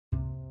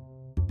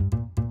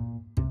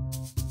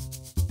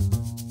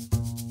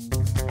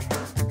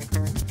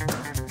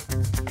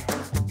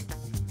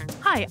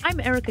Hi, I'm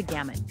Erica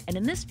Gammon, and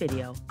in this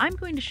video, I'm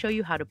going to show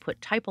you how to put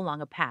type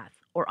along a path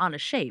or on a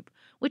shape,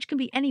 which can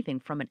be anything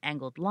from an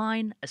angled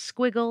line, a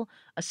squiggle,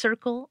 a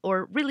circle,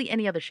 or really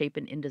any other shape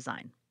in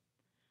InDesign.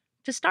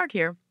 To start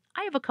here,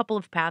 I have a couple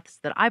of paths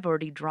that I've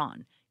already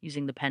drawn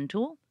using the pen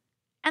tool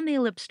and the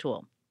ellipse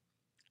tool.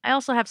 I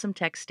also have some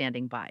text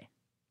standing by.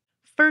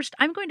 First,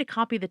 I'm going to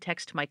copy the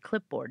text to my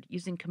clipboard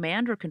using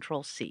Command or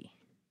Control-C.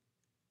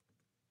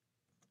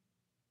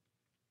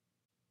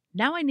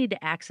 Now I need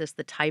to access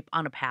the Type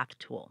on a Path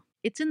tool.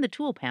 It's in the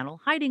Tool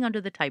panel, hiding under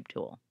the Type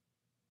tool.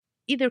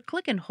 Either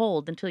click and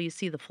hold until you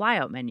see the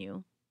flyout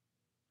menu,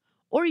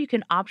 or you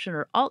can Option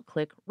or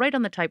Alt-click right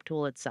on the Type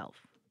tool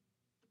itself.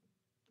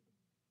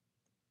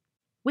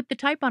 With the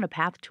Type on a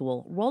Path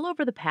tool, roll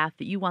over the path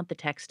that you want the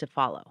text to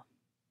follow.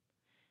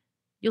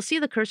 You'll see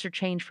the cursor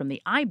change from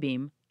the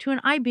I-beam to an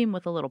I-beam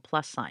with a little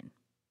plus sign.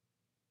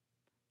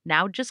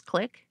 Now just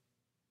click,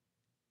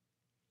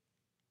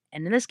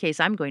 and in this case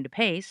I'm going to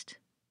paste,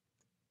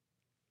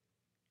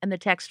 and the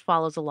text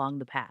follows along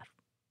the path.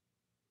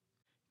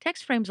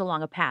 Text frames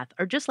along a path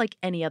are just like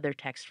any other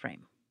text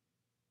frame.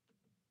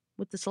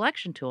 With the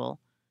selection tool,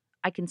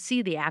 I can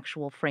see the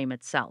actual frame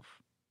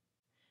itself.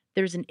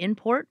 There's an in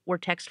port where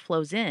text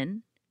flows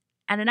in,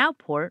 and an out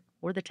port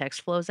where the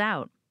text flows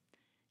out.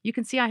 You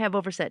can see I have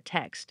overset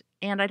text,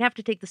 and I'd have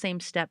to take the same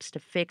steps to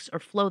fix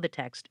or flow the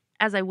text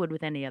as I would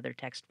with any other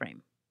text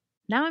frame.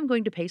 Now I'm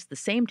going to paste the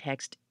same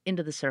text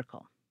into the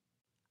circle.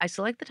 I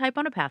select the Type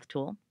on a Path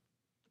tool,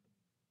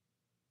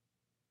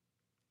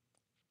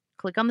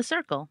 click on the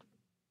circle,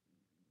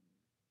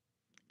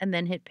 and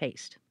then hit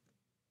Paste.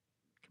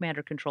 Command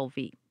or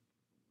Control-V.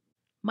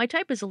 My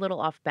type is a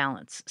little off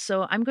balance,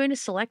 so I'm going to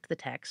select the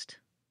text.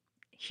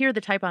 Here,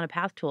 the Type on a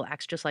Path tool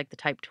acts just like the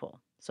Type tool,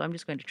 so I'm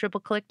just going to triple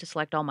click to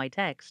select all my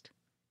text,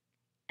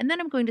 and then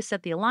I'm going to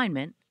set the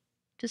alignment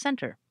to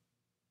center.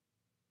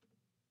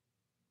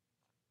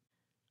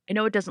 I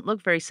know it doesn't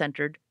look very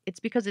centered.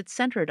 It's because it's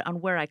centered on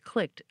where I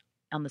clicked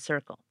on the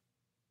circle.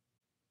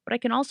 But I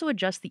can also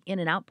adjust the in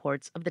and out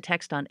ports of the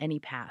text on any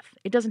path.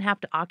 It doesn't have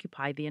to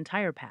occupy the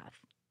entire path.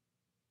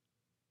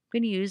 I'm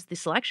going to use the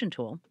selection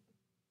tool,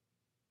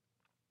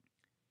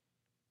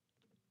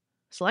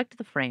 select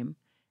the frame,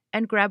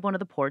 and grab one of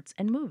the ports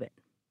and move it.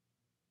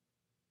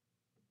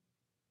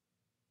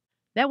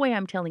 That way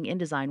I'm telling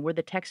InDesign where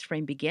the text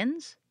frame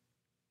begins,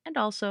 and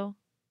also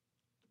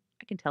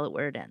I can tell it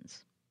where it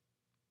ends.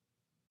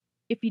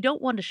 If you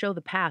don't want to show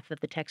the path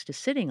that the text is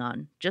sitting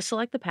on, just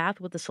select the path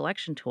with the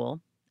selection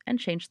tool and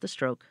change the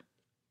stroke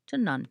to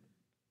none.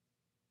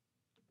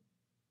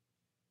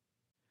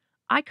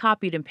 I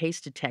copied and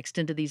pasted text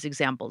into these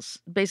examples,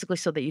 basically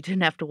so that you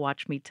didn't have to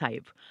watch me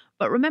type.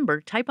 But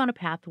remember, Type on a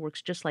Path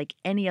works just like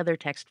any other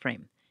text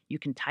frame. You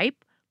can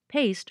type,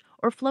 paste,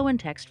 or flow in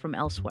text from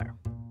elsewhere.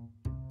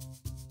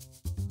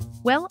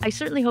 Well, I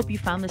certainly hope you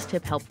found this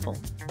tip helpful.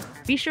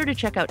 Be sure to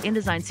check out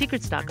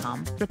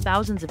InDesignSecrets.com for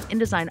thousands of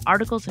InDesign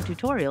articles and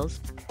tutorials,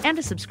 and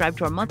to subscribe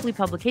to our monthly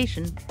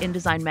publication,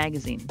 InDesign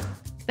Magazine.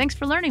 Thanks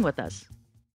for learning with us.